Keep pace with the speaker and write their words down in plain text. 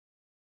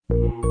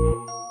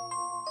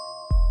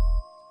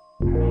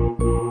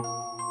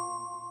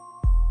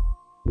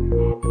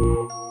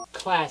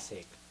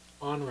Classic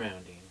on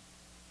rounding.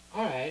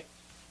 Alright.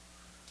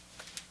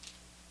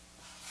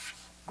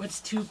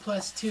 What's 2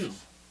 plus 2?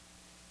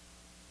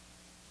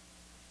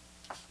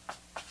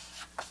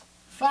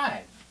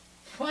 5.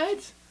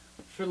 What?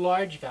 For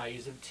large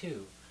values of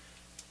 2.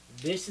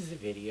 This is a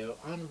video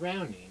on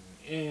rounding,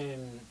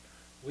 and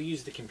we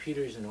use the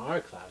computers in our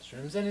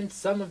classrooms, and in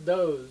some of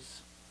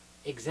those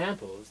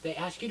examples, they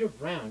ask you to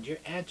round your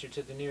answer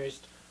to the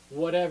nearest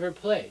whatever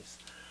place.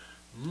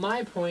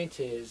 My point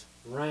is,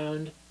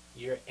 round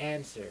your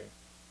answer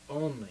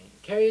only.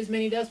 Carry as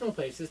many decimal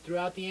places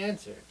throughout the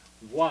answer.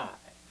 Why?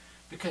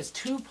 Because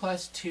 2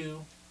 plus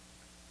 2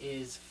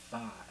 is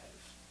 5.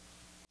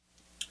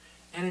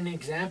 And an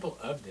example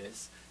of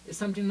this is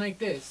something like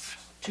this.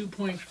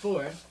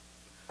 2.4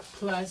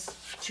 plus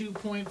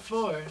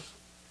 2.4.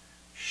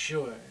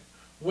 Sure.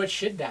 What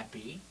should that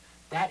be?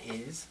 That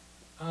is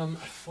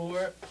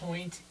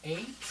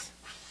 4.8.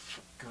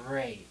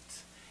 Great.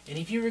 And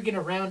if you were going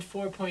to round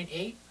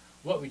 4.8,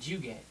 what would you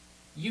get?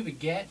 You would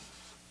get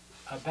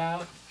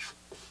about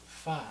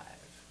 5.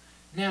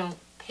 Now,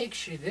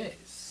 picture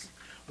this.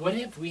 What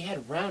if we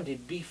had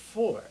rounded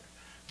before?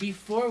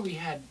 Before we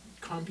had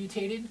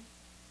computated?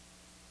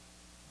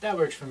 That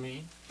works for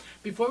me.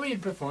 Before we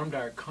had performed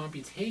our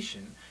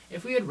computation,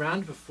 if we had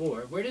rounded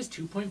before, where does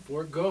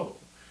 2.4 go?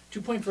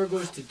 2.4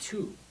 goes to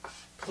 2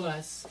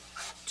 plus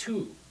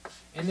 2.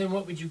 And then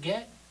what would you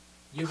get?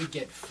 You would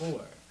get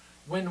 4.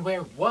 When,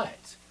 where,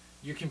 what?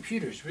 Your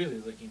computer's really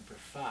looking for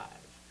 5.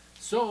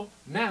 So,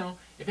 now,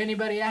 if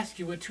anybody asks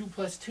you what 2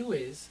 plus 2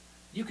 is,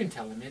 you can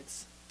tell them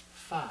it's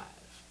 5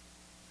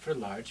 for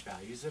large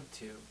values of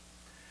 2.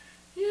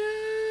 Yeah.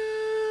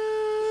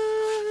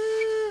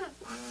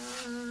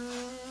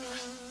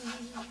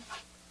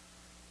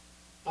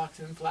 Box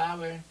and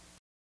flower.